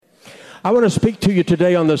I want to speak to you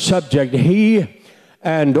today on the subject, he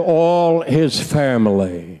and all his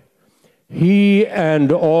family. He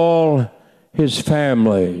and all his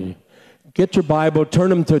family. Get your Bible,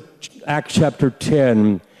 turn them to Acts chapter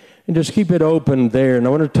 10, and just keep it open there. And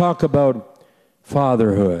I want to talk about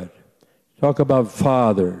fatherhood. Talk about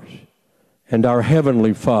fathers and our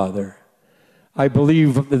Heavenly Father. I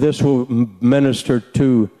believe that this will minister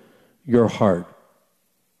to your heart.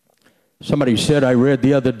 Somebody said, I read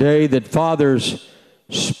the other day, that fathers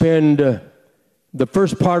spend the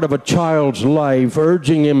first part of a child's life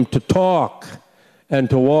urging him to talk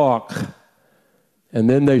and to walk. And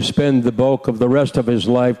then they spend the bulk of the rest of his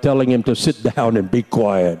life telling him to sit down and be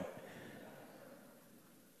quiet.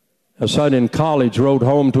 A son in college wrote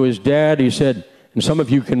home to his dad. He said, and some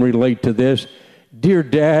of you can relate to this, "Dear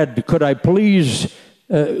Dad, could I please,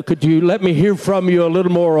 could you let me hear from you a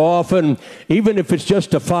little more often, even if it's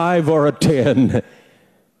just a 5 or a 10?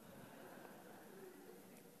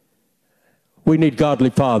 We need godly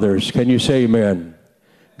fathers. Can you say amen?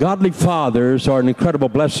 Godly fathers are an incredible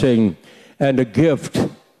blessing and a gift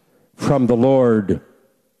from the Lord.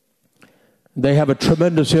 They have a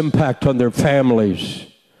tremendous impact on their families.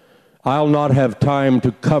 I'll not have time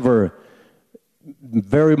to cover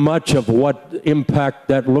very much of what impact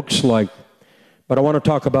that looks like, but I want to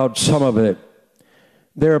talk about some of it.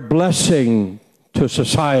 They're a blessing to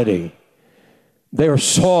society. They are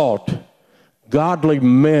salt. Godly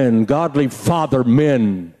men, godly father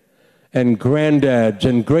men, and granddads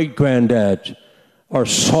and great-granddads are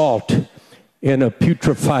salt in a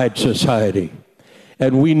putrefied society.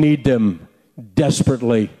 And we need them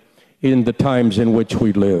desperately in the times in which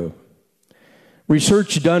we live.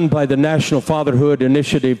 Research done by the National Fatherhood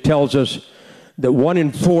Initiative tells us that 1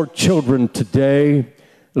 in 4 children today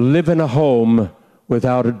live in a home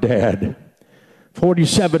without a dad.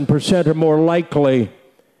 47% are more likely,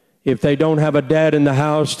 if they don't have a dad in the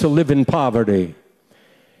house, to live in poverty.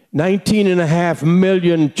 19.5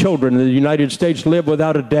 million children in the United States live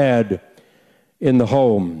without a dad in the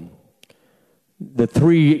home. The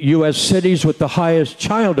 3 U.S. cities with the highest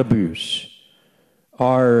child abuse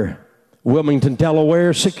are Wilmington,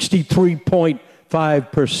 Delaware,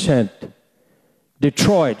 63.5%.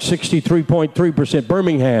 Detroit, 63.3%.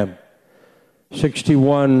 Birmingham,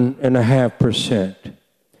 61.5%.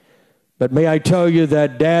 But may I tell you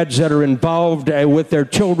that dads that are involved with their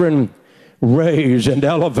children raise and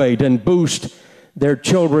elevate and boost their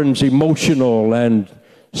children's emotional and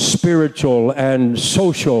spiritual and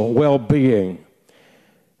social well-being.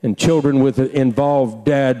 And children with involved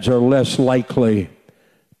dads are less likely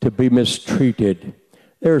to be mistreated.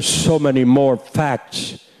 There are so many more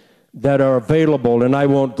facts that are available, and I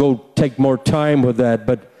won't go take more time with that,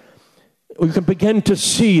 but we can begin to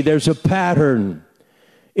see there's a pattern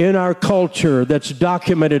in our culture that's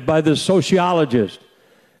documented by the sociologist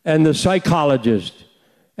and the psychologist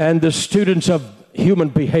and the students of human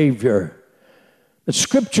behavior. The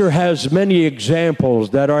Scripture has many examples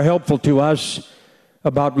that are helpful to us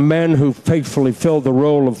about men who faithfully fill the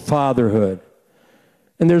role of fatherhood.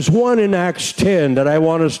 And there's one in Acts 10 that I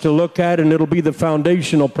want us to look at, and it'll be the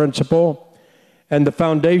foundational principle and the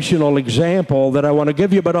foundational example that I want to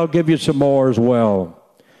give you, but I'll give you some more as well.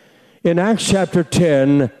 In Acts chapter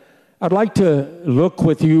 10, I'd like to look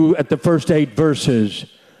with you at the first 8 verses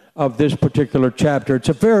of this particular chapter. It's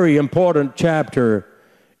a very important chapter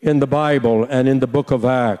in the Bible and in the book of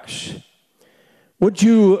Acts. Would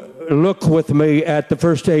you look with me at the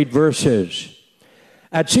first 8 verses?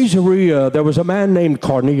 At Caesarea, there was a man named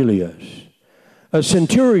Cornelius, a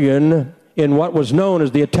centurion in what was known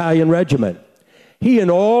as the Italian regiment. He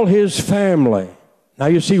and all his family. Now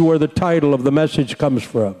you see where the title of the message comes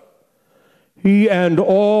from. He and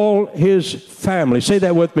all his family. Say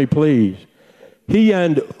that with me, please. He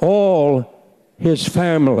and all his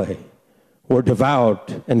family were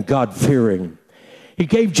devout and God-fearing. He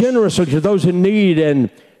gave generously to those in need and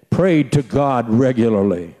prayed to God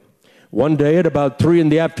regularly. One day at about 3 in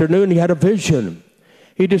the afternoon, he had a vision.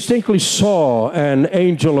 He distinctly saw an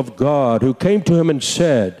angel of God who came to him and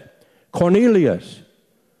said, "Cornelius."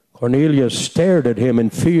 Cornelius stared at him in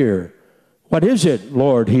fear. "What is it,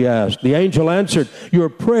 Lord?" he asked. The angel answered, "Your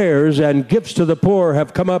prayers and gifts to the poor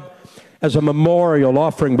have come up as a memorial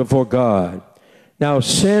offering before God. Now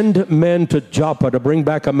send men to Joppa to bring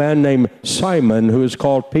back a man named Simon, who is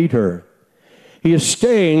called Peter. He is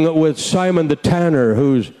staying with Simon the tanner,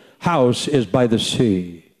 whose house is by the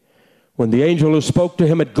sea." When the angel who spoke to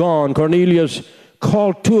him had gone, Cornelius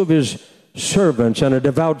called 2 of his servants and a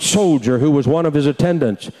devout soldier who was one of his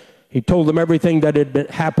attendants. He told them everything that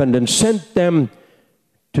had happened and sent them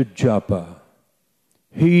to Joppa.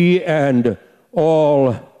 He and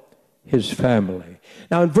all his family.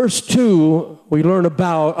 Now in verse 2, we learn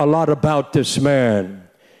a lot about this man,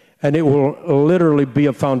 and it will literally be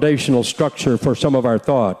a foundational structure for some of our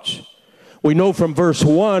thoughts. We know from verse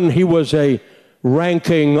 1 he was a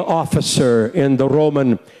ranking officer in the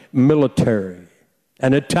Roman military,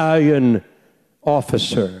 an Italian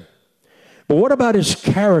officer. But what about his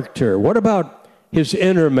character? What about his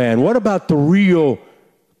inner man? What about the real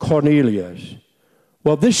Cornelius?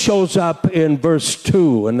 Well, this shows up in verse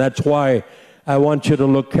 2, and that's why I want you to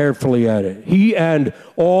look carefully at it. He and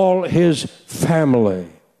all his family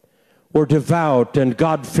were devout and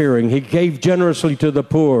God-fearing. He gave generously to the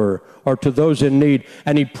poor or to those in need,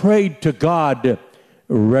 and he prayed to God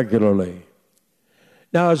regularly.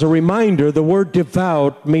 Now, as a reminder, the word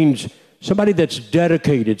devout means somebody that's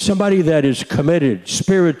dedicated, somebody that is committed,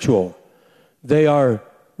 spiritual. They are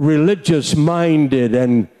religious-minded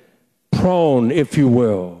and prone, if you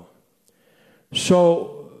will.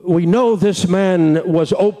 So we know this man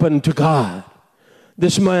was open to God.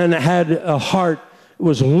 This man had a heart,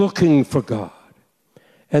 was looking for God,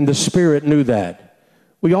 and the Spirit knew that.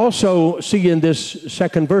 We also see in this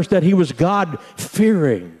second verse that he was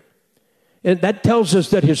God-fearing. And that tells us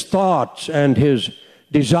that his thoughts and his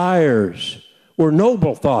desires were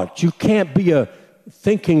noble thoughts. You can't be a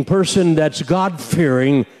thinking person that's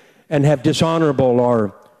God-fearing and have dishonorable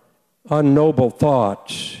or unnoble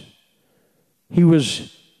thoughts. He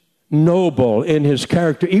was noble in his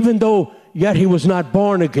character, even though yet he was not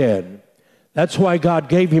born again. That's why God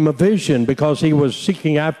gave him a vision, because he was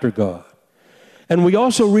seeking after God. And we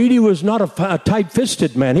also read he was not a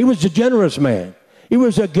tight-fisted man. He was a generous man. He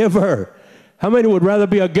was a giver. How many would rather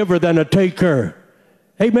be a giver than a taker?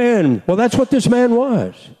 Amen. Well, that's what this man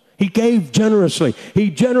was. He gave generously. He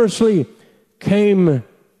generously came.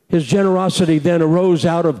 His generosity then arose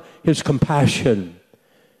out of his compassion.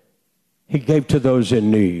 He gave to those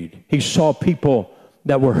in need. He saw people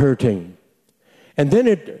that were hurting. And then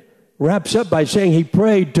it wraps up by saying he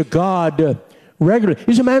prayed to God regularly.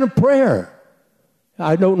 He's a man of prayer.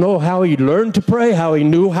 I don't know how he learned to pray, how he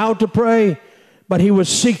knew how to pray, but he was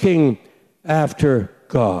seeking after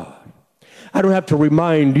God. I don't have to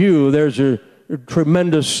remind you, there's a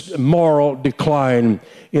tremendous moral decline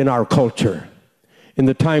in our culture, in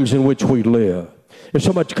the times in which we live. There's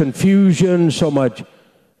so much confusion, so much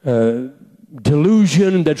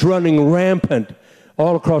delusion that's running rampant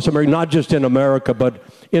all across America, not just in America, but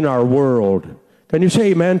in our world. Can you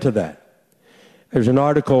say amen to that? There's an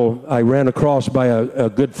article I ran across by a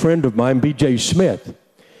good friend of mine, B.J. Smith.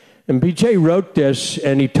 And B.J. wrote this,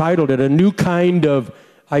 and he titled it, "A New Kind of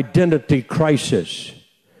Identity Crisis."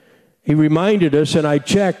 He reminded us, and I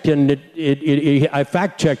checked, and I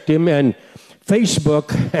fact-checked him, and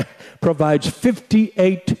Facebook provides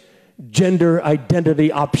 58 gender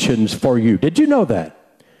identity options for you. Did you know that?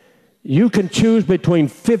 You can choose between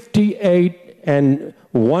 58, and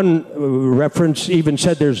one reference even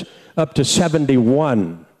said there's up to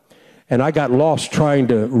 71. And I got lost trying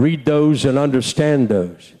to read those and understand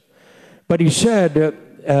those. But he said,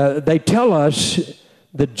 they tell us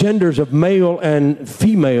the genders of male and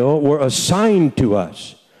female were assigned to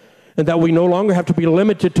us, and that we no longer have to be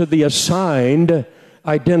limited to the assigned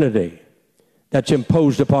identity that's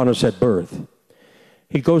imposed upon us at birth.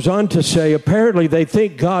 He goes on to say, apparently they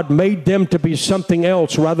think God made them to be something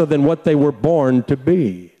else rather than what they were born to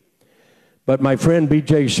be. But my friend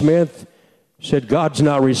B.J. Smith said God's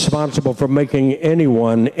not responsible for making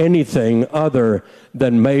anyone anything other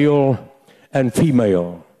than male and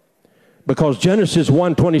female. Because Genesis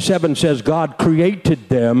 1:27 says God created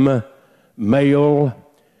them male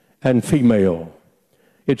and female.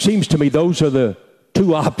 It seems to me those are the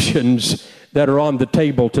two options that are on the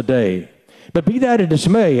table today. But be that as it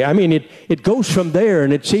may, I mean, it goes from there,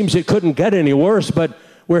 and it seems it couldn't get any worse, but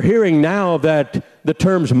we're hearing now that the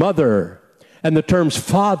terms mother and the terms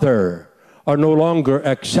father are no longer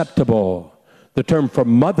acceptable. The term for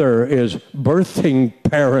mother is birthing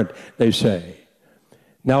parent, they say.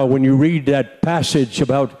 Now, when you read that passage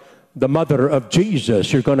about the mother of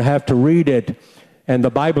Jesus, you're going to have to read it, and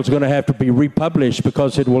the Bible's going to have to be republished,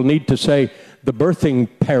 because it will need to say the birthing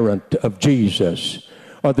parent of Jesus,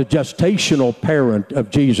 or the gestational parent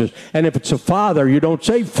of Jesus. And if it's a father, you don't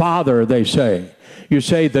say father, they say. You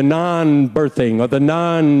say the non-birthing or the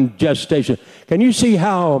non-gestation. Can you see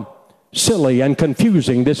how silly and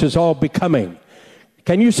confusing this is all becoming?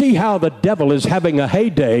 Can you see how the devil is having a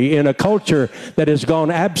heyday in a culture that has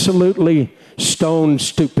gone absolutely stone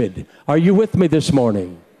stupid? Are you with me this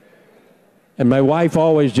morning? And my wife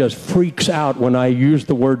always just freaks out when I use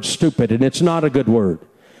the word stupid, and it's not a good word.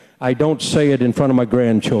 I don't say it in front of my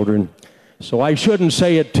grandchildren, so I shouldn't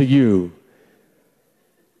say it to you.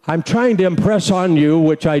 I'm trying to impress on you,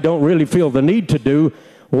 which I don't really feel the need to do,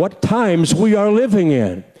 what times we are living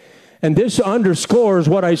in. And this underscores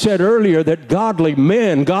what I said earlier, that godly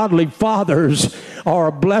men, godly fathers are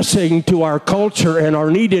a blessing to our culture and are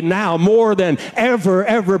needed now more than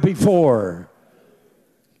ever before.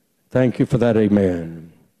 Thank you for that,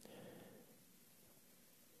 amen.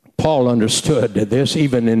 Paul understood this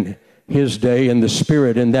even in his day, and the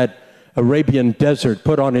Spirit in that Arabian desert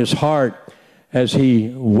put on his heart as he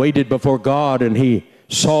waited before God and he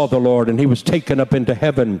saw the Lord and he was taken up into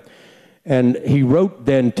heaven. And he wrote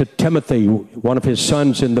then to Timothy, one of his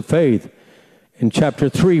sons in the faith, in chapter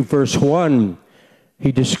 3, verse 1,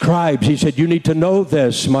 he describes, he said, you need to know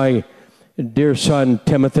this, my dear son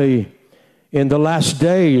Timothy. In the last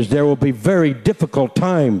days, there will be very difficult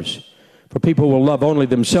times, for people will love only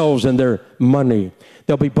themselves and their money.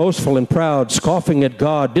 They'll be boastful and proud, scoffing at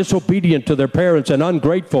God, disobedient to their parents, and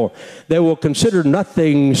ungrateful. They will consider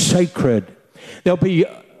nothing sacred. They'll be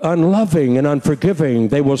unloving and unforgiving.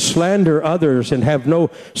 They will slander others and have no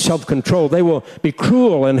self-control. They will be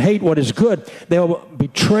cruel and hate what is good. They'll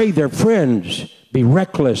betray their friends, be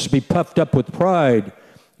reckless, be puffed up with pride,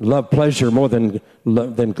 love pleasure more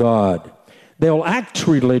than God. They'll act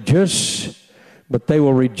religious, but they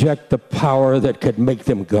will reject the power that could make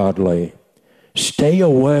them godly. Stay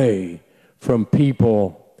away from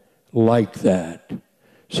people like that.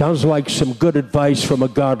 Sounds like some good advice from a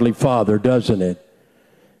godly father, doesn't it?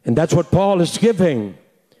 And that's what Paul is giving.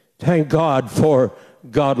 Thank God for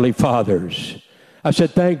godly fathers. I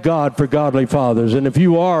said, thank God for godly fathers. And if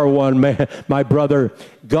you are one, man, my brother,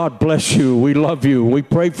 God bless you. We love you. We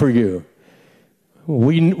pray for you.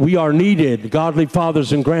 We are needed, godly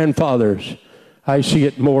fathers and grandfathers. I see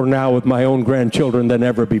it more now with my own grandchildren than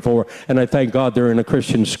ever before. And I thank God they're in a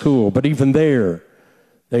Christian school. But even there,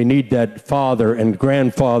 they need that father and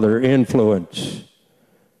grandfather influence.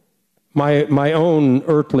 My own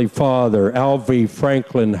earthly father, Alvy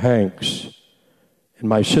Franklin Hanks, and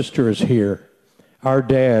my sister is here. Our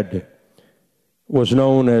dad was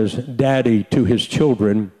known as Daddy to his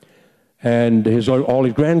children, and all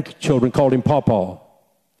his grandchildren called him Pawpaw.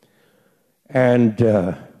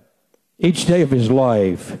 And each day of his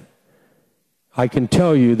life, I can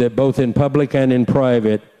tell you that both in public and in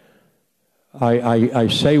private, I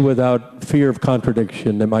say without fear of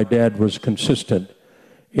contradiction that my dad was consistent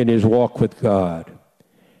in his walk with God.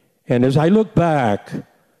 And as I look back,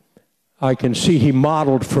 I can see he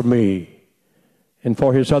modeled for me and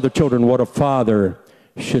for his other children what a father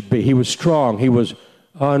should be. He was strong. He was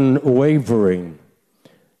unwavering.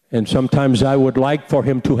 And sometimes I would like for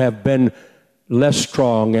him to have been less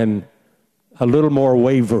strong and a little more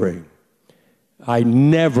wavering. I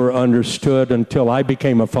never understood until I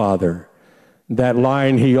became a father that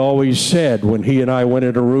line he always said when he and I went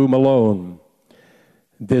in a room alone: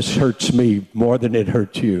 this hurts me more than it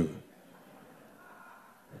hurts you.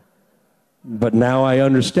 But now I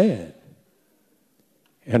understand.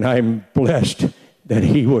 And I'm blessed that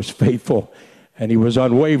he was faithful and he was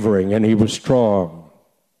unwavering and he was strong.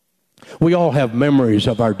 We all have memories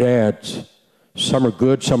of our dads. Some are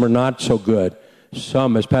good, some are not so good.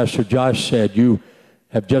 Some, as Pastor Josh said, you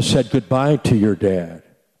have just said goodbye to your dad.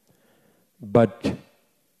 But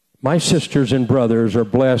my sisters and brothers are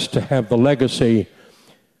blessed to have the legacy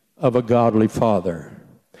of a godly father.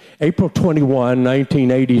 April 21,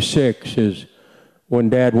 1986 is when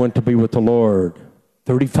Dad went to be with the Lord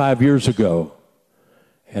 35 years ago.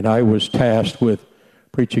 And I was tasked with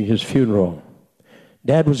preaching his funeral.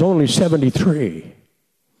 Dad was only 73.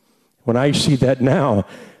 When I see that now,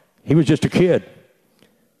 he was just a kid.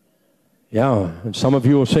 Yeah, and some of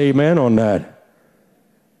you will say amen on that.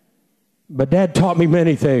 But Dad taught me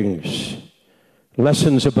many things.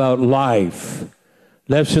 Lessons about life.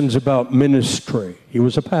 Lessons about ministry. He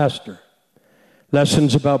was a pastor.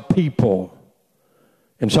 Lessons about people.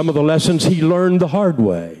 And some of the lessons he learned the hard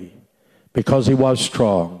way because he was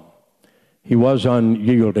strong. He was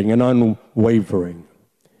unyielding and unwavering.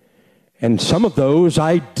 And some of those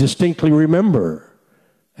I distinctly remember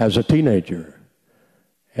as a teenager,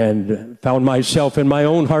 and found myself in my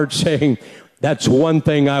own heart saying, that's one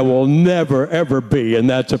thing I will never, ever be, and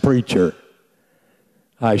that's a preacher.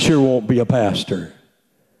 I sure won't be a pastor.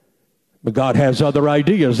 But God has other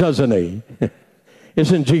ideas, doesn't he?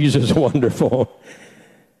 Isn't Jesus wonderful?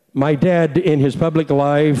 My dad, in his public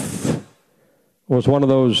life, was one of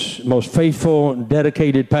those most faithful,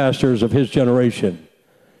 dedicated pastors of his generation.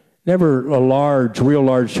 Never a large, real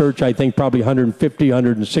large church. I think probably 150,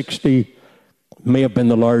 160 may have been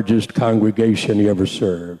the largest congregation he ever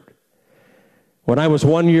served. When I was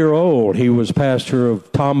 1 year old, he was pastor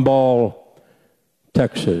of Tomball,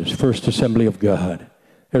 Texas, First Assembly of God.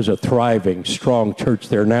 There's a thriving, strong church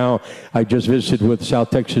there now. I just visited with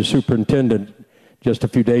South Texas Superintendent just a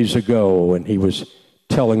few days ago, and he was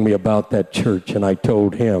telling me about that church, and I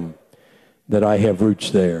told him that I have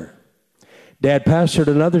roots there. Dad pastored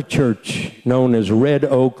another church known as Red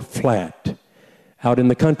Oak Flat out in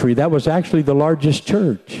the country. That was actually the largest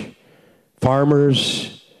church.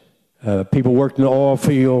 Farmers, people worked in the oil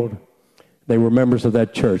field, they were members of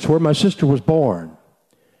that church. Where my sister was born.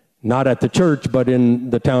 Not at the church, but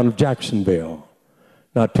in the town of Jacksonville,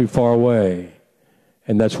 not too far away.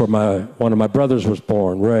 And that's where one of my brothers was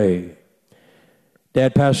born, Ray.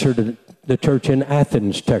 Dad pastored the church in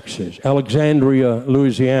Athens, Texas, Alexandria,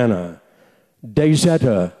 Louisiana,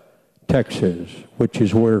 DeZetta, Texas, which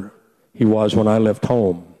is where he was when I left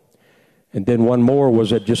home. And then one more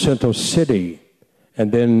was at Jacinto City,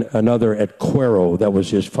 and then another at Cuero. That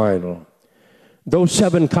was his final. Those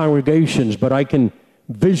 7 congregations, but I can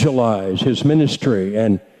visualize his ministry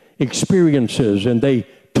and experiences, and they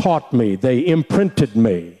taught me, they imprinted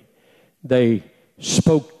me, they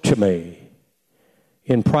spoke to me.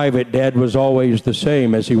 In private, Dad was always the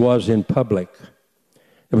same as he was in public.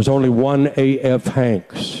 There was only one A.F.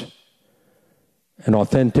 Hanks, an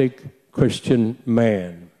authentic Christian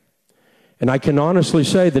man. And I can honestly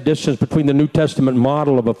say the distance between the New Testament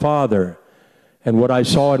model of a father and what I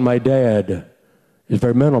saw in my dad is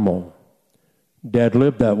very minimal. Dad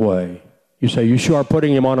lived that way. You say, you sure are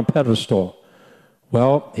putting him on a pedestal.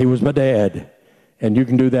 Well, he was my dad, and you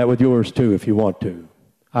can do that with yours too if you want to.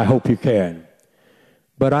 I hope you can.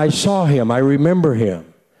 But I saw him, I remember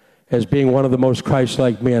him as being one of the most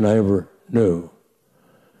Christ-like men I ever knew.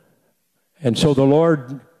 And so the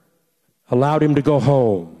Lord allowed him to go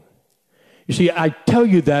home. You see, I tell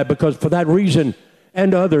you that because for that reason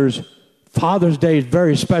and others, Father's Day is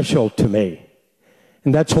very special to me.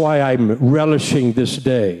 And that's why I'm relishing this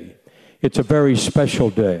day. It's a very special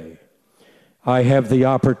day. I have the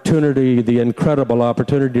opportunity, the incredible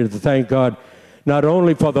opportunity to thank God not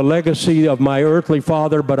only for the legacy of my earthly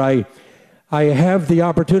father, but I have the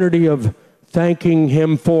opportunity of thanking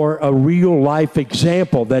him for a real life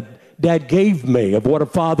example that Dad gave me of what a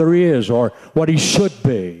father is or what he should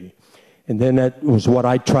be. And then that was what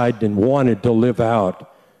I tried and wanted to live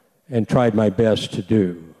out and tried my best to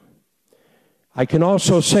do. I can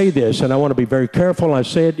also say this, and I want to be very careful, and I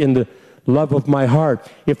say it in the love of my heart.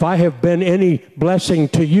 If I have been any blessing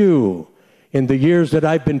to you in the years that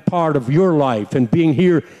I've been part of your life and being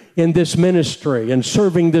here in this ministry and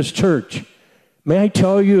serving this church, may I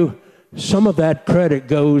tell you, some of that credit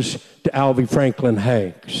goes to Alvy Franklin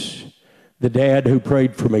Hanks, the dad who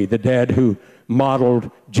prayed for me, the dad who modeled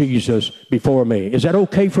Jesus before me. Is that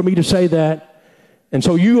okay for me to say that? And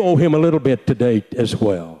so you owe him a little bit today as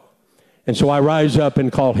well. And so I rise up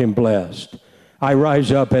and call him blessed. I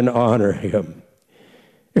rise up and honor him.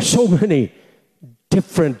 There's so many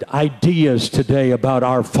different ideas today about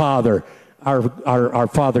our Father, our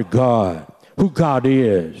Father God, who God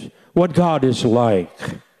is, what God is like.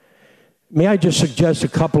 May I just suggest a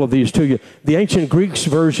couple of these to you? The ancient Greeks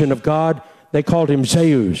version of God, they called him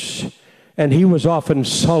Zeus, and he was often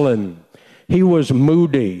sullen. He was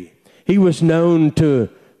moody. He was known to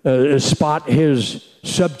spot his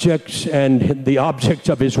subjects and the objects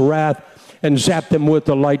of his wrath and zap them with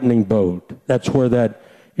a lightning bolt. That's where that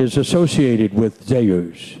is associated with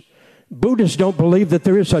Zeus. Buddhists don't believe that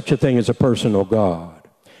there is such a thing as a personal God.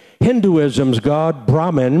 Hinduism's God,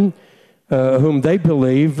 Brahman, whom they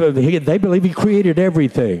believe he created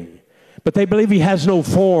everything, but they believe he has no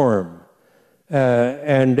form,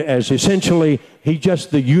 and as essentially he's just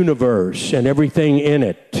the universe and everything in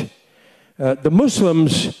it. The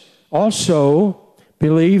Muslims also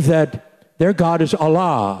believe that their God is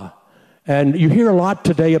Allah. And you hear a lot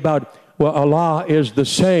today about, well, Allah is the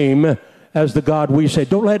same as the God we say.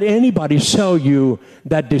 Don't let anybody sell you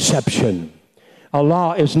that deception.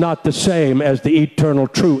 Allah is not the same as the eternal,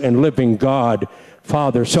 true, and living God,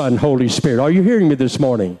 Father, Son, Holy Spirit. Are you hearing me this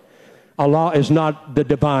morning? Allah is not the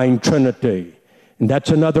divine Trinity. And that's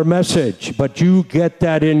another message, but you get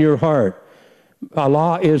that in your heart.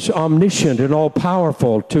 Allah is omniscient and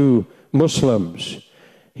all-powerful to Muslims.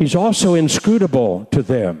 He's also inscrutable to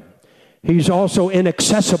them. He's also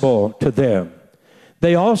inaccessible to them.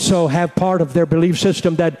 They also have part of their belief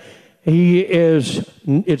system that it's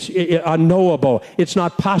unknowable. It's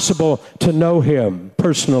not possible to know him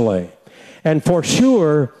personally. And for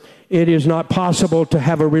sure, it is not possible to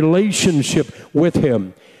have a relationship with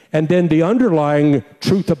him. And then the underlying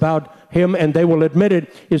truth about him, and they will admit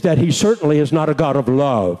it, is that he certainly is not a God of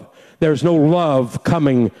love. There's no love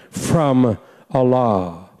coming from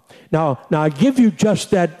Allah. Now I give you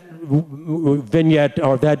just that vignette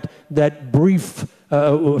or that brief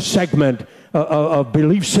segment of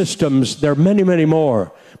belief systems. There are many, many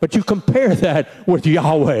more. But you compare that with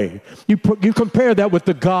Yahweh. You compare that with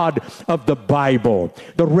the God of the Bible,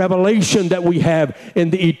 the revelation that we have in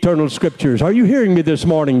the eternal scriptures. Are you hearing me this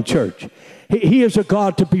morning, church? He is a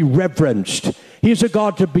God to be reverenced. He is a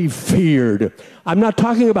God to be feared. I'm not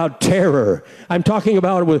talking about terror. I'm talking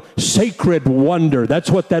about with sacred wonder. That's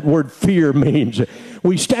what that word fear means.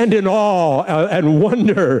 We stand in awe and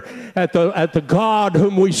wonder at the God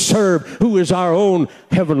whom we serve, who is our own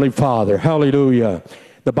Heavenly Father. Hallelujah.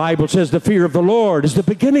 The Bible says the fear of the Lord is the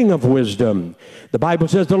beginning of wisdom. The Bible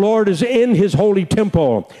says the Lord is in his holy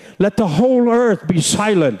temple. Let the whole earth be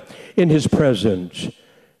silent in his presence.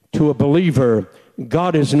 To a believer,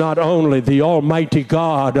 God is not only the almighty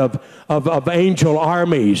God of angel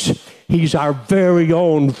armies. He's our very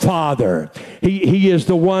own Father. He is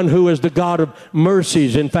the one who is the God of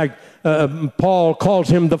mercies. In fact, Paul calls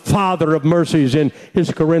him the Father of mercies in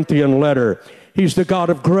his Corinthian letter. He's the God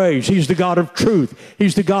of grace. He's the God of truth.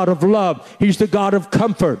 He's the God of love. He's the God of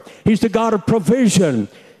comfort. He's the God of provision.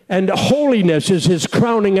 And holiness is his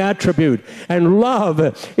crowning attribute. And love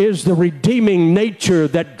is the redeeming nature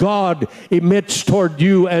that God emits toward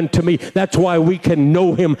you and to me. That's why we can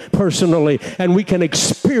know him personally and we can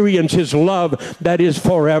experience his love that is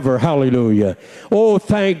forever. Hallelujah. Oh,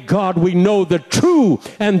 thank God we know the true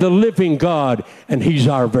and the living God, and he's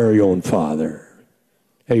our very own Father.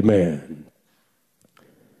 Amen.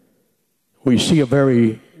 We see a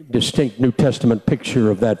very distinct New Testament picture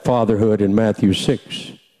of that fatherhood in Matthew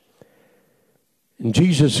 6. And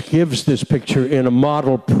Jesus gives this picture in a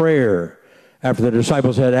model prayer after the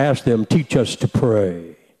disciples had asked him, teach us to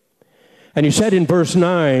pray. And he said in verse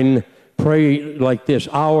 9, pray like this,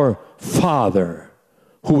 our Father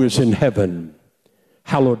who is in heaven,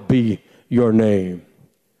 hallowed be your name.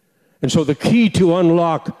 And so the key to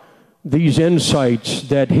unlock these insights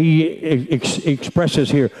that he expresses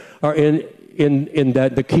here are in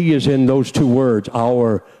that the key is in those two words,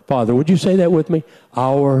 our Father. Would you say that with me?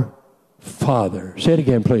 Our Father. Say it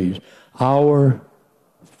again, please. Our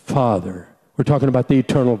Father. We're talking about the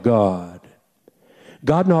eternal God.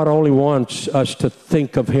 God not only wants us to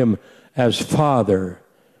think of him as Father,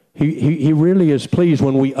 he really is pleased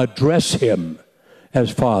when we address him as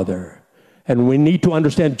Father. And we need to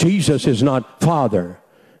understand Jesus is not Father.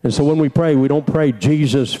 And so when we pray, we don't pray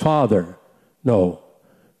Jesus Father. No.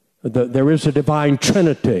 There is a divine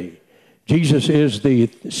Trinity. Jesus is the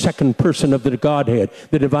second person of the Godhead,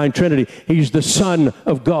 the divine Trinity. He's the Son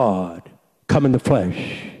of God, come in the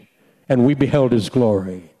flesh. And we beheld his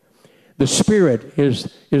glory. The Spirit is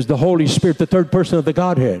the Holy Spirit, the third person of the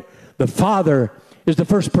Godhead. The Father is the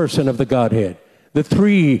first person of the Godhead. The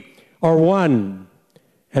three are one.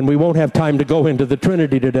 And we won't have time to go into the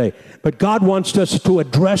Trinity today. But God wants us to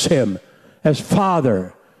address him as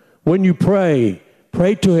Father. When you pray,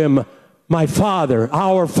 pray to him, my Father,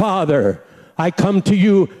 our Father. I come to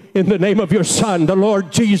you in the name of your Son, the Lord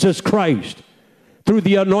Jesus Christ, through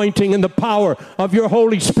the anointing and the power of your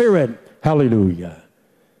Holy Spirit. Hallelujah.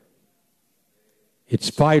 It's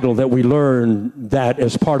vital that we learn that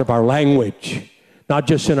as part of our language, not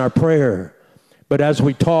just in our prayer, but as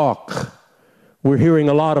we talk. We're hearing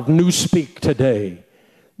a lot of newspeak today.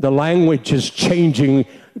 The language is changing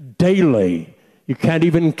daily. You can't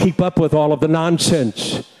even keep up with all of the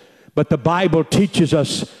nonsense. But the Bible teaches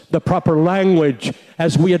us the proper language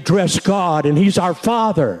as we address God, and he's our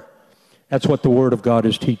Father. That's what the Word of God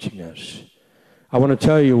is teaching us. I want to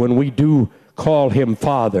tell you, when we do call him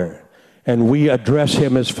Father and we address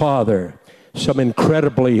him as Father, some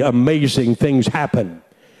incredibly amazing things happen.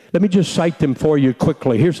 Let me just cite them for you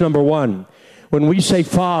quickly. Here's number one. When we say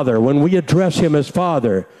Father, when we address him as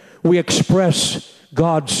Father, we express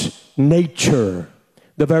God's nature,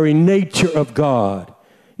 the very nature of God.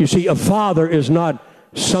 You see, a father is not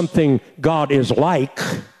something God is like.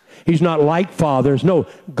 He's not like fathers. No,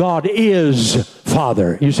 God is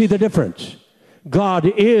Father. You see the difference?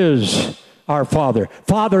 God is our Father.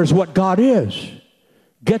 Father is what God is.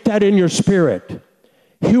 Get that in your spirit.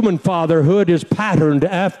 Human fatherhood is patterned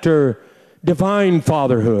after divine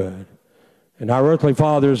fatherhood. And our earthly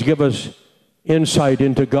fathers give us insight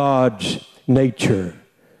into God's nature.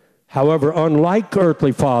 However, unlike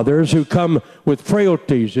earthly fathers who come with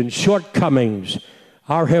frailties and shortcomings,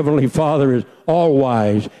 our Heavenly Father is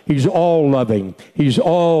all-wise. He's all-loving. He's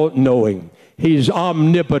all-knowing. He's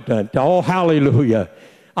omnipotent. Oh, hallelujah.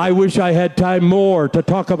 I wish I had time more to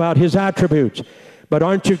talk about his attributes. But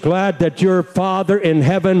aren't you glad that your Father in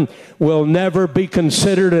heaven will never be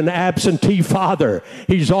considered an absentee father?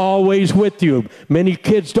 He's always with you. Many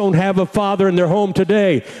kids don't have a father in their home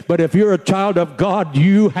today, but if you're a child of God,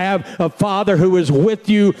 you have a Father who is with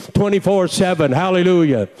you 24/7.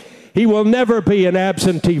 Hallelujah. He will never be an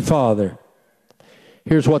absentee father.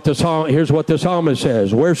 Here's what the psalmist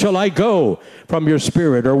says. Where shall I go from your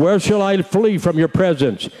spirit? Or where shall I flee from your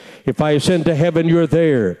presence? If I ascend to heaven, you're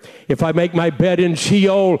there. If I make my bed in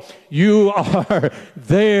Sheol, you are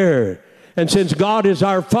there. And since God is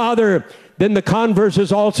our Father, then the converse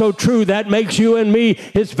is also true. That makes you and me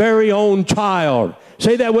his very own child.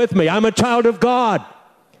 Say that with me. I'm a child of God.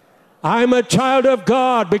 I'm a child of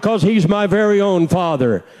God because he's my very own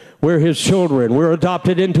Father. We're his children. We're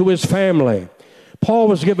adopted into his family. Paul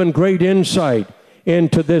was given great insight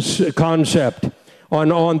into this concept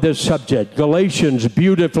on this subject. Galatians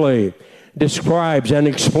beautifully describes and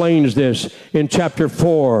explains this in chapter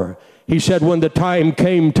 4. He said, when the time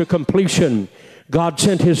came to completion, God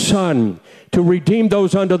sent his Son to redeem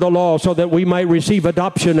those under the law so that we might receive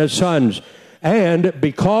adoption as sons. And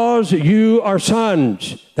because you are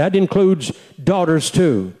sons, that includes daughters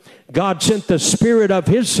too, God sent the Spirit of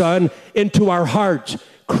his Son into our hearts,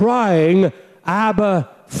 crying, Abba,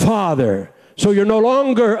 Father. So you're no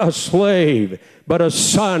longer a slave, but a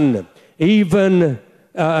son, even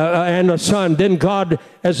and a son. Then God,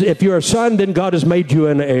 as if you're a son, then God has made you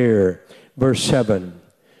an heir. Verse 7.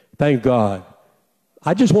 Thank God.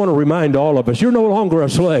 I just want to remind all of us, you're no longer a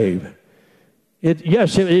slave.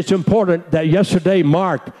 It's important that yesterday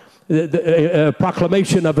marked the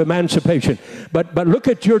proclamation of emancipation. But look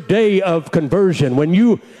at your day of conversion when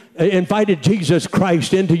you invited Jesus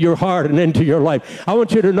Christ into your heart and into your life. I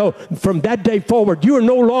want you to know from that day forward, you are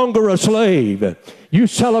no longer a slave. You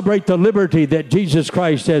celebrate the liberty that Jesus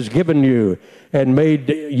Christ has given you and made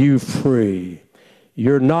you free.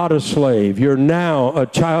 You're not a slave. You're now a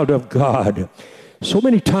child of God. So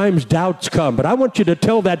many times doubts come, but I want you to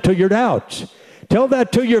tell that to your doubts. Tell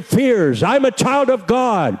that to your fears. I'm a child of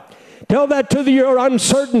God. Tell that to your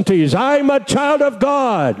uncertainties. I'm a child of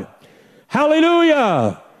God.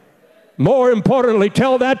 Hallelujah. More importantly,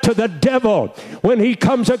 tell that to the devil when he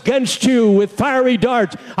comes against you with fiery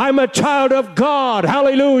darts. I'm a child of God.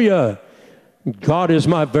 Hallelujah. God is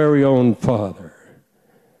my very own Father.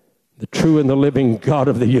 The true and the living God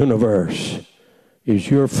of the universe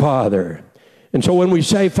is your Father. And so when we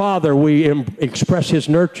say Father, we express his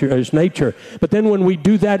nature. But then when we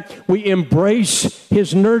do that, we embrace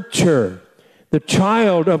his nurture. The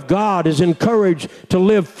child of God is encouraged to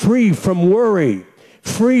live free from worry,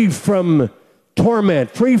 free from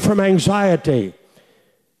torment, free from anxiety.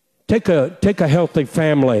 Take a healthy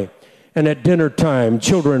family, and at dinner time,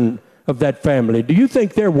 children of that family, do you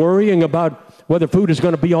think they're worrying about whether food is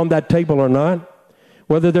going to be on that table or not?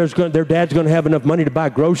 Whether their dad's going to have enough money to buy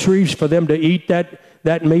groceries for them to eat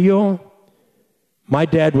that meal? My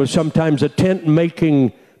dad was sometimes a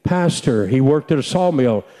tent-making pastor. He worked at a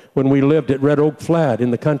sawmill when we lived at Red Oak Flat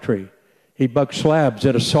in the country. He bucked slabs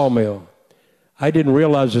at a sawmill. I didn't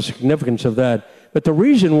realize the significance of that. But the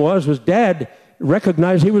reason was Dad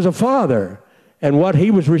recognized he was a father. And what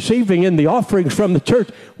he was receiving in the offerings from the church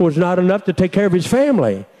was not enough to take care of his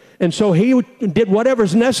family. And so he did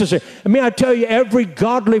whatever's necessary. I mean, I tell you, every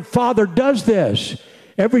godly father does this.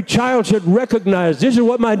 Every child should recognize this is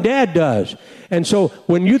what my dad does. And so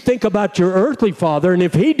when you think about your earthly father, and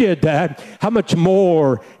if he did that, how much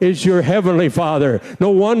more is your heavenly Father?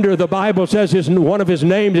 No wonder the Bible says one of his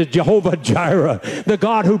names is Jehovah Jireh, the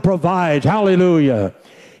God who provides. Hallelujah.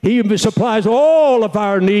 He supplies all of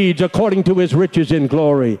our needs according to his riches in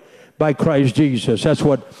glory by Christ Jesus. That's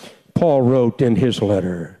what Paul wrote in his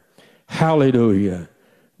letter. Hallelujah.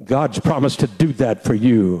 God's promised to do that for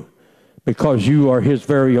you because you are his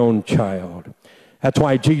very own child. That's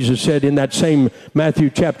why Jesus said in that same Matthew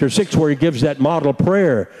chapter 6 where he gives that model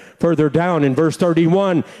prayer further down in verse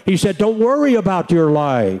 31, he said, don't worry about your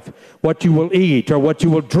life, what you will eat or what you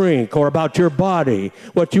will drink, or about your body,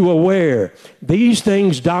 what you will wear. These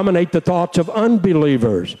things dominate the thoughts of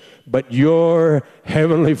unbelievers, but your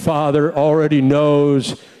heavenly Father already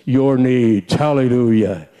knows your needs.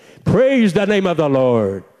 Hallelujah. Praise the name of the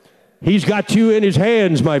Lord. He's got you in his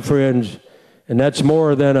hands, my friends, and that's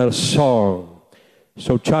more than a song.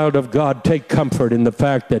 So, child of God, take comfort in the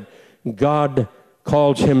fact that God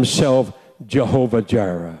calls himself Jehovah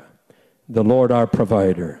Jireh, the Lord our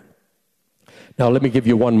provider. Now, let me give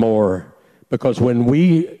you one more, because when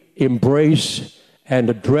we embrace and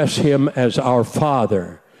address him as our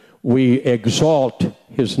Father, we exalt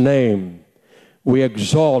his name. We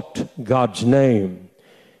exalt God's name.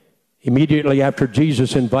 Immediately after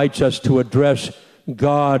Jesus invites us to address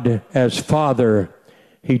God as Father,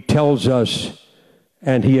 he tells us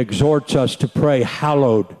and he exhorts us to pray,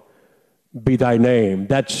 hallowed be thy name.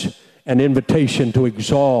 That's an invitation to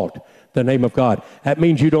exalt the name of God. That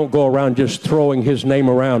means you don't go around just throwing his name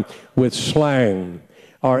around with slang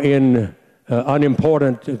or in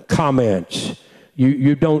unimportant comments.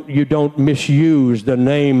 You don't misuse the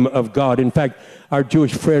name of God. In fact, our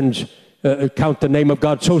Jewish friends count the name of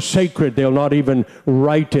God so sacred they'll not even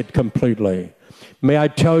write it completely. May I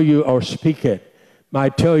tell you, or speak it, may I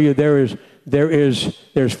tell you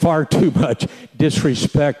there's far too much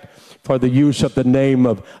disrespect for the use of the name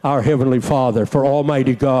of our Heavenly Father, for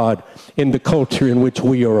Almighty God, in the culture in which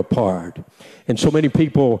we are a part. And so many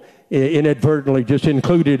people inadvertently just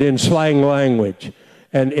include it in slang language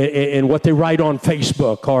and in what they write on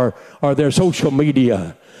Facebook or their social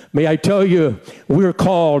media. May I tell you, we're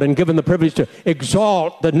called and given the privilege to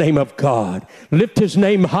exalt the name of God. Lift his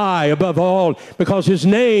name high above all, because his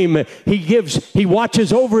name, he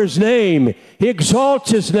watches over his name. He exalts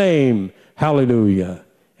his name. Hallelujah.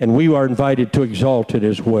 And we are invited to exalt it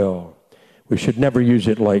as well. We should never use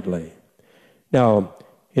it lightly. Now,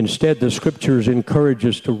 instead, the scriptures encourage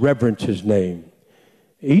us to reverence his name.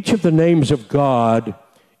 Each of the names of God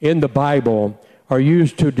in the Bible are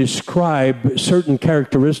used to describe certain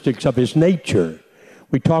characteristics of his nature.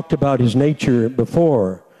 We talked about his nature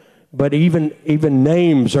before, but even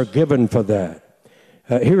names are given for that.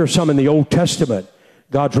 Here are some in the Old Testament.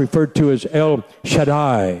 God's referred to as El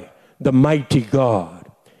Shaddai, the mighty God.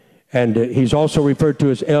 And he's also referred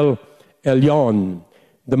to as El Elyon,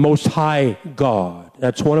 the Most High God.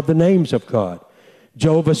 That's one of the names of God.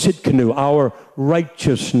 Jehovah Sidkenu, our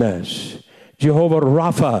righteousness. Jehovah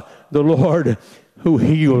Rapha, the Lord who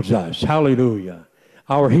heals us. Hallelujah.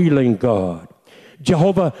 Our healing God.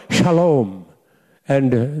 Jehovah Shalom.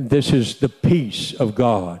 And this is the peace of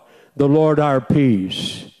God. The Lord our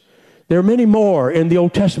peace. There are many more in the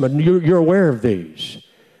Old Testament. You're aware of these.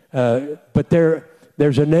 But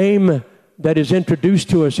there's a name that is introduced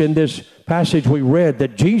to us in this passage we read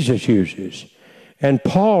that Jesus uses and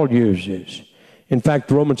Paul uses. In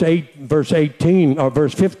fact, Romans 8, verse 18 or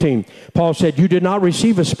verse 15, Paul said, you did not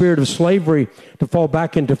receive a spirit of slavery to fall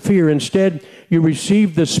back into fear. Instead, you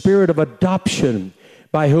received the spirit of adoption,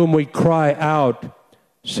 by whom we cry out,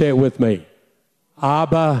 say it with me,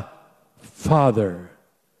 Abba, Father.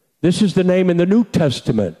 This is the name in the New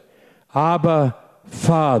Testament, Abba,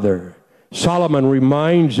 Father. Solomon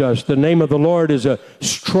reminds us the name of the Lord is a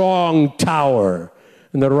strong tower,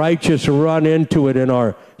 and the righteous run into it and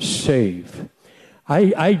are safe.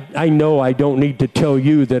 I know I don't need to tell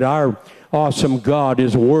you that our awesome God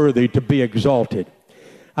is worthy to be exalted.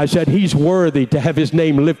 I said he's worthy to have his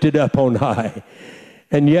name lifted up on high.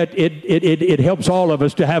 And yet it helps all of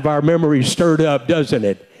us to have our memories stirred up, doesn't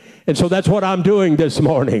it? And so that's what I'm doing this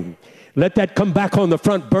morning. Let that come back on the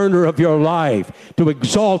front burner of your life to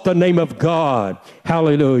exalt the name of God.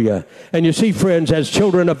 Hallelujah. And you see, friends, as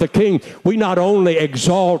children of the King, we not only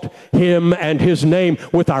exalt him and his name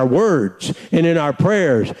with our words and in our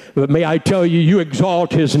prayers, but may I tell you, you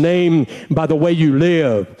exalt his name by the way you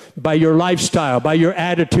live, by your lifestyle, by your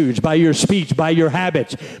attitudes, by your speech, by your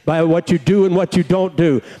habits, by what you do and what you don't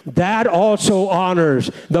do. That also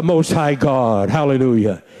honors the Most High God.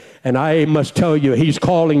 Hallelujah. And I must tell you, he's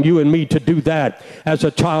calling you and me to do that as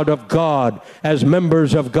a child of God, as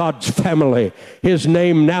members of God's family. His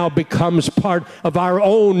name now becomes part of our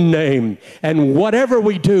own name. And whatever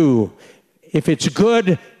we do, if it's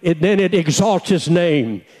good, then it exalts his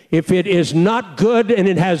name. If it is not good and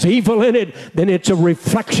it has evil in it, then it's a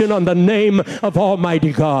reflection on the name of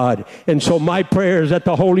Almighty God. And so my prayer is that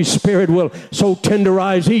the Holy Spirit will so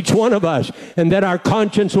tenderize each one of us, and that our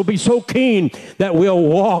conscience will be so keen that we'll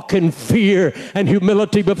walk in fear and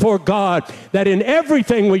humility before God, that in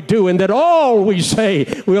everything we do and that all we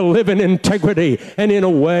say, we'll live in integrity and in a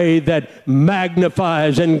way that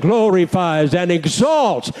magnifies and glorifies and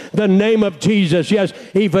exalts the name of Jesus, yes,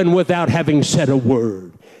 even without having said a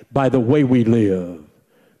word. By the way we live,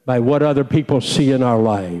 by what other people see in our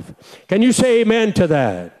life. Can you say amen to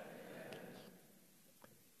that?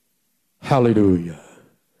 Hallelujah.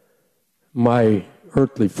 My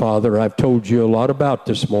earthly father, I've told you a lot about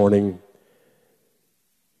this morning,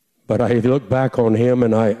 but I look back on him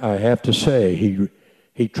and I have to say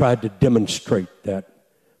he tried to demonstrate that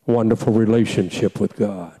wonderful relationship with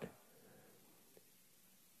God.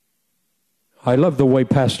 I love the way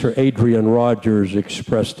Pastor Adrian Rogers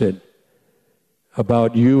expressed it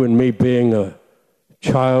about you and me being a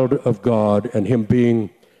child of God and him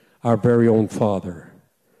being our very own father.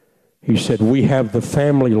 He said, we have the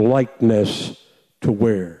family likeness to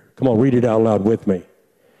wear. Come on, read it out loud with me.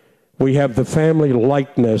 We have the family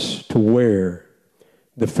likeness to wear,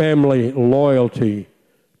 the family loyalty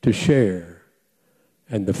to share,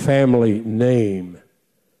 and the family name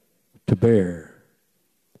to bear.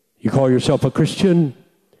 You call yourself a Christian?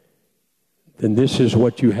 Then this is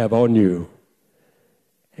what you have on you.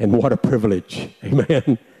 And what a privilege.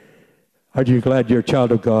 Amen. Are you glad you're a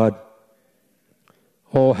child of God?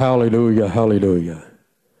 Oh, hallelujah, hallelujah.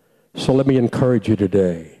 So let me encourage you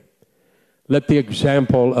today. Let the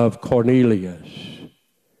example of Cornelius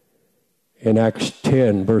in Acts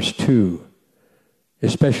 10, verse 2,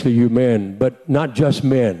 especially you men, but not just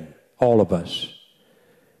men, all of us.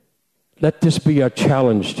 Let this be a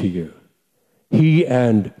challenge to you. He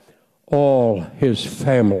and all his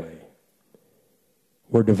family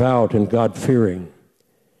were devout and God-fearing.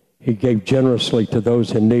 He gave generously to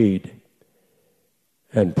those in need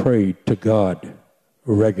and prayed to God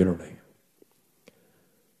regularly.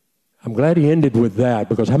 I'm glad he ended with that,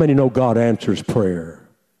 because how many know God answers prayer?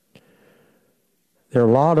 There are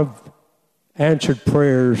a lot of answered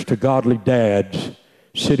prayers to godly dads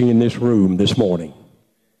sitting in this room this morning.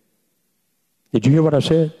 Did you hear what I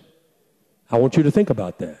said? I want you to think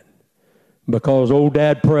about that. Because old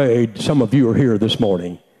dad prayed, some of you are here this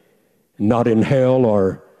morning, not in hell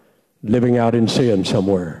or living out in sin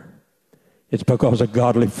somewhere. It's because a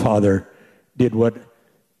godly father did what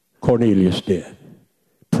Cornelius did,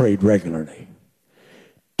 prayed regularly.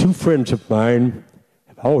 Two friends of mine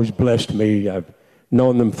have always blessed me. I've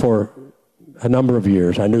known them for a number of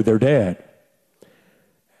years. I knew their dad.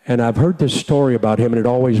 And I've heard this story about him, and it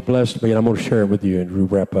always blessed me, and I'm going to share it with you and we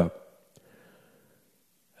wrap up.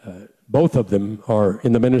 Both of them are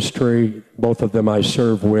in the ministry. Both of them I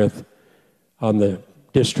serve with on the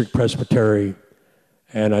district presbytery,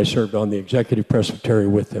 and I served on the executive presbytery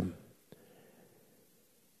with them.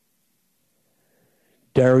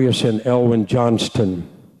 Darius and Elwyn Johnston,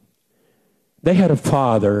 they had a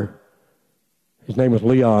father. His name was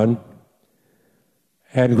Leon.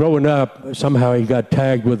 And growing up, somehow he got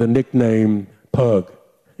tagged with a nickname, Pug.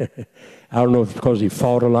 I don't know if it's because he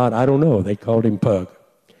fought a lot. I don't know. They called him Pug.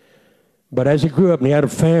 But as he grew up and he had a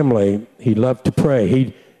family, he loved to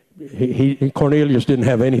pray. Cornelius didn't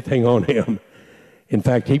have anything on him. In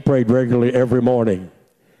fact, he prayed regularly every morning.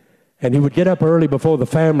 And he would get up early before the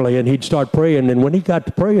family and he'd start praying. And when he got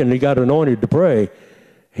to praying, he got anointed to pray,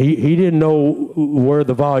 he didn't know where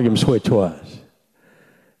the volume switch was.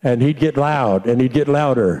 And he'd get loud and he'd get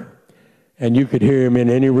louder. And you could hear him in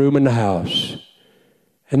any room in the house.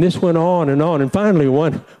 And this went on and on. And finally,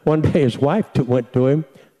 one day his wife went to him,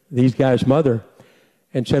 these guys' mother,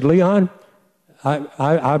 and said, Leon,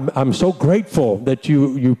 I'm so grateful that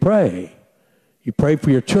you pray. You pray for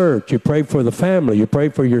your church. You pray for the family. You pray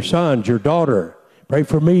for your sons, your daughter. Pray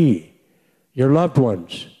for me, your loved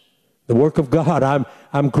ones, the work of God.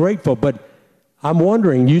 I'm grateful, but I'm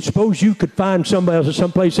wondering, you suppose you could find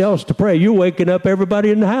someplace else to pray? You're waking up everybody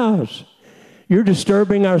in the house. You're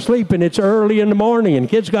disturbing our sleep, and it's early in the morning, and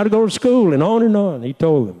kids got to go to school, and on and on. He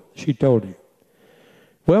told them. She told him.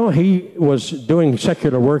 Well, he was doing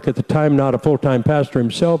secular work at the time, not a full-time pastor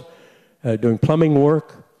himself, doing plumbing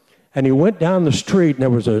work. And he went down the street, and there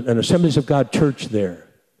was an Assemblies of God church there.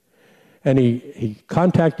 And he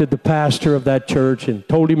contacted the pastor of that church and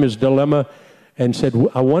told him his dilemma and said,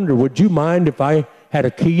 I wonder, would you mind if I had a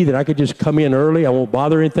key that I could just come in early? I won't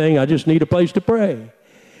bother anything. I just need a place to pray.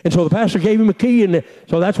 And so the pastor gave him a key, and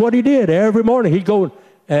so that's what he did. Every morning he'd go,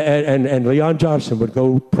 and Leon Johnson would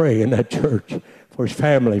go pray in that church for his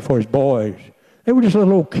family, for his boys. They were just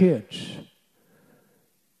little old kids.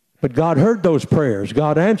 But God heard those prayers.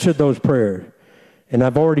 God answered those prayers. And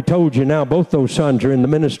I've already told you now, both those sons are in the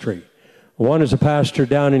ministry. One is a pastor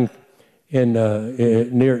down near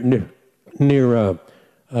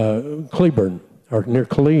Cleburne, or near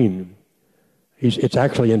Killeen. It's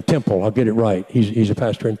actually in Temple. I'll get it right. He's a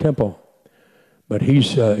pastor in Temple. But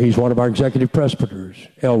he's one of our executive presbyters,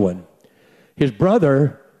 Elwyn. His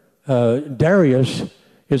brother, Darius,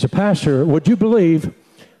 is a pastor, would you believe,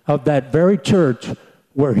 of that very church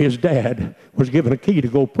where his dad was given a key to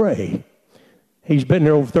go pray. He's been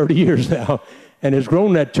there over 30 years now and has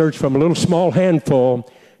grown that church from a little small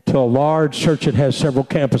handful to a large church that has several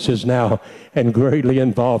campuses now and greatly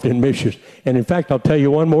involved in missions. And in fact, I'll tell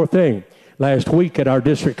you one more thing. Last week at our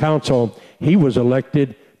district council, he was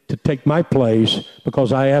elected to take my place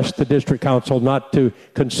because I asked the district council not to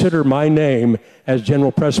consider my name as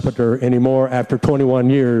general presbyter anymore after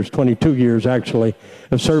 22 years actually,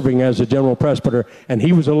 of serving as a general presbyter. And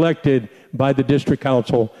he was elected by the district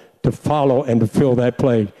council to follow and to fill that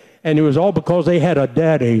place. And it was all because they had a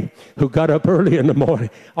daddy who got up early in the morning.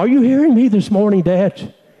 Are you hearing me this morning, dads?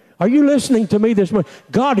 Are you listening to me this morning?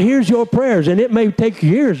 God hears your prayers, and it may take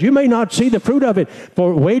years. You may not see the fruit of it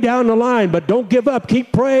for way down the line, but don't give up.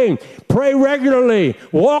 Keep praying. Pray regularly.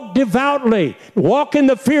 Walk devoutly. Walk in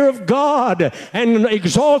the fear of God and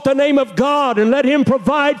exalt the name of God and let Him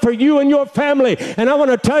provide for you and your family. And I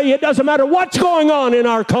want to tell you, it doesn't matter what's going on in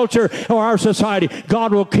our culture or our society.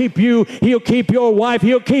 God will keep you. He'll keep your wife.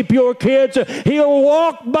 He'll keep your kids. He'll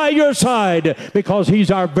walk by your side because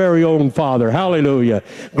He's our very own Father. Hallelujah.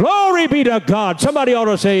 Glory be to God. Somebody ought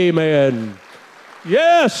to say amen.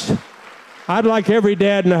 Yes. I'd like every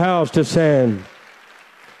dad in the house to stand.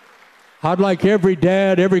 I'd like every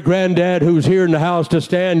dad, every granddad who's here in the house to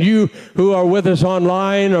stand. You who are with us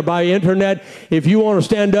online or by internet, if you want to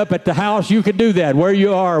stand up at the house, you can do that where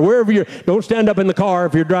you are, wherever you're. Don't stand up in the car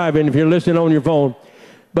if you're driving, if you're listening on your phone.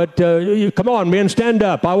 But come on, men, stand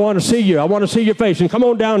up. I want to see you. I want to see your face. And come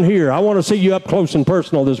on down here. I want to see you up close and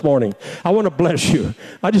personal this morning. I want to bless you.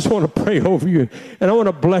 I just want to pray over you. And I want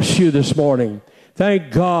to bless you this morning.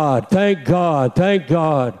 Thank God. Thank God. Thank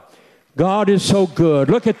God. God is so good.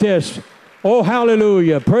 Look at this. Oh,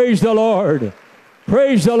 hallelujah. Praise the Lord.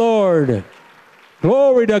 Praise the Lord.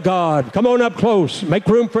 Glory to God. Come on up close. Make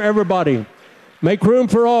room for everybody. Make room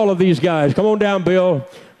for all of these guys. Come on down, Bill.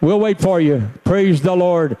 We'll wait for you. Praise the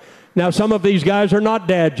Lord. Now, some of these guys are not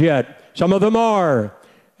dads yet. Some of them are.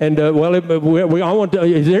 And, I want to,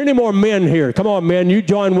 is there any more men here? Come on, men. You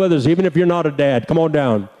join with us, even if you're not a dad. Come on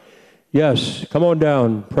down. Yes, come on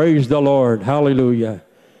down. Praise the Lord. Hallelujah.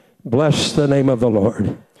 Bless the name of the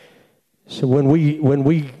Lord. So when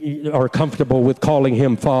we are comfortable with calling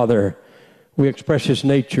Him Father, we express His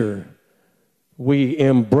nature. We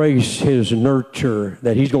embrace His nurture,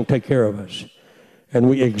 that He's going to take care of us. And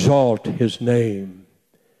we exalt His name.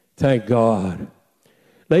 Thank God.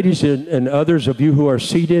 Ladies and others of you who are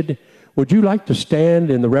seated, would you like to stand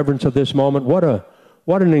in the reverence of this moment?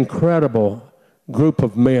 What an incredible group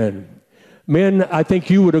of men. Men, I think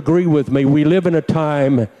you would agree with me. We live in a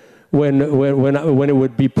time when it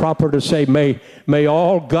would be proper to say, may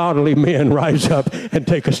all godly men rise up and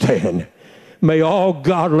take a stand. May all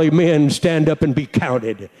godly men stand up and be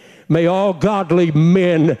counted. May all godly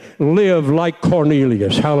men live like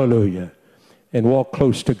Cornelius. Hallelujah. And walk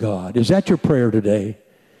close to God. Is that your prayer today?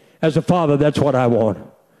 As a father, that's what I want.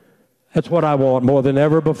 That's what I want more than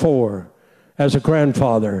ever before. As a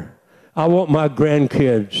grandfather, I want my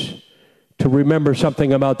grandkids to remember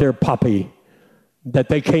something about their papi that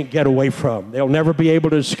they can't get away from. They'll never be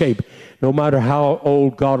able to escape, no matter how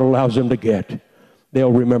old God allows them to get.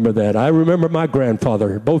 They'll remember that. I remember my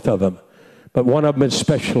grandfather, both of them, but one of them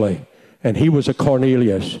especially, and he was a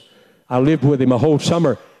Cornelius. I lived with him a whole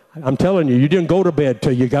summer. I'm telling you, you didn't go to bed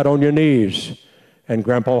till you got on your knees. And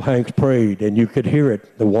Grandpa Hanks prayed, and you could hear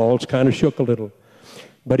it. The walls kind of shook a little,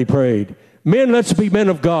 but he prayed. Men, let's be men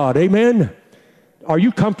of God. Amen? Are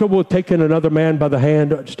you comfortable with taking another man by the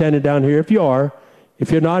hand, standing down here? If you are. If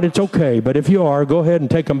you're not, it's okay. But if you are, go ahead and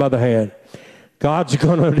take him by the hand. God's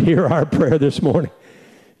going to hear our prayer this morning.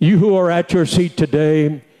 You who are at your seat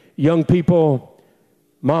today, young people,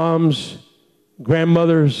 moms,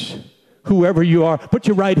 grandmothers, whoever you are, put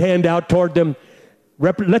your right hand out toward them.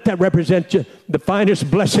 Let that represent the finest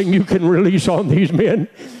blessing you can release on these men.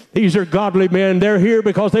 These are godly men. They're here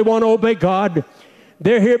because they want to obey God.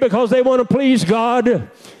 They're here because they want to please God.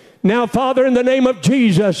 Now, Father, in the name of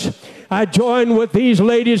Jesus, I join with these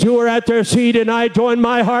ladies who are at their seat, and I join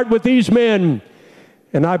my heart with these men.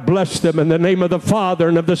 And I bless them in the name of the Father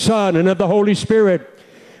and of the Son and of the Holy Spirit.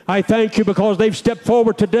 I thank you because they've stepped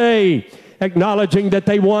forward today, acknowledging that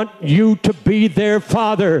they want you to be their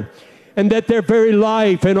Father, and that their very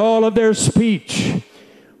life and all of their speech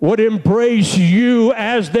would embrace you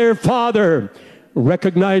as their Father,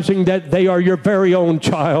 recognizing that they are your very own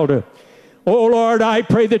child. Oh, Lord, I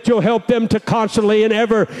pray that you'll help them to constantly and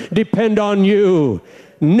ever depend on you,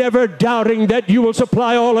 never doubting that you will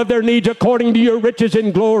supply all of their needs according to your riches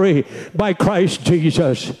in glory by Christ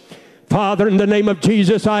Jesus. Father, in the name of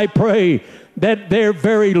Jesus, I pray that their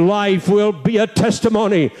very life will be a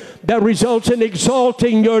testimony that results in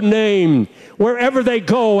exalting your name wherever they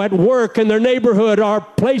go, at work, in their neighborhood, or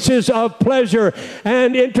places of pleasure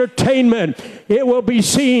and entertainment. It will be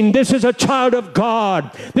seen, this is a child of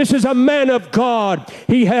God. This is a man of God.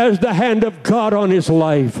 He has the hand of God on his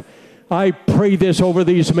life. I pray this over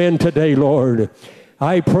these men today, Lord.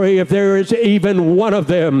 I pray if there is even one of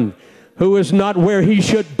them who is not where he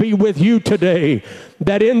should be with you today,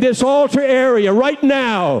 that in this altar area right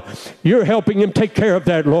now, you're helping him take care of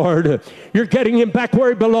that, Lord. You're getting him back where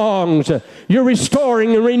he belongs. You're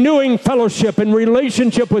restoring and renewing fellowship and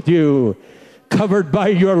relationship with you, covered by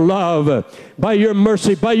your love, by your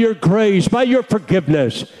mercy, by your grace, by your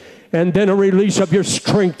forgiveness. and then a release of your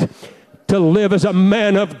strength to live as a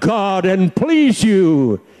man of God and please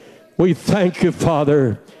you. We thank you,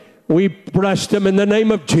 Father. We bless them in the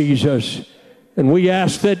name of Jesus. And we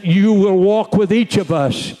ask that you will walk with each of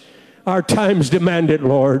us. Our times demand it,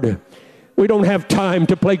 Lord. We don't have time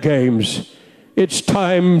to play games. It's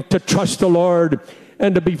time to trust the Lord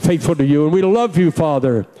and to be faithful to you. And we love you,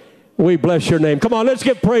 Father. We bless your name. Come on, let's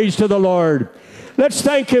give praise to the Lord. Let's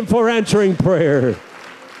thank him for answering prayer.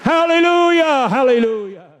 Hallelujah,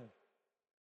 hallelujah.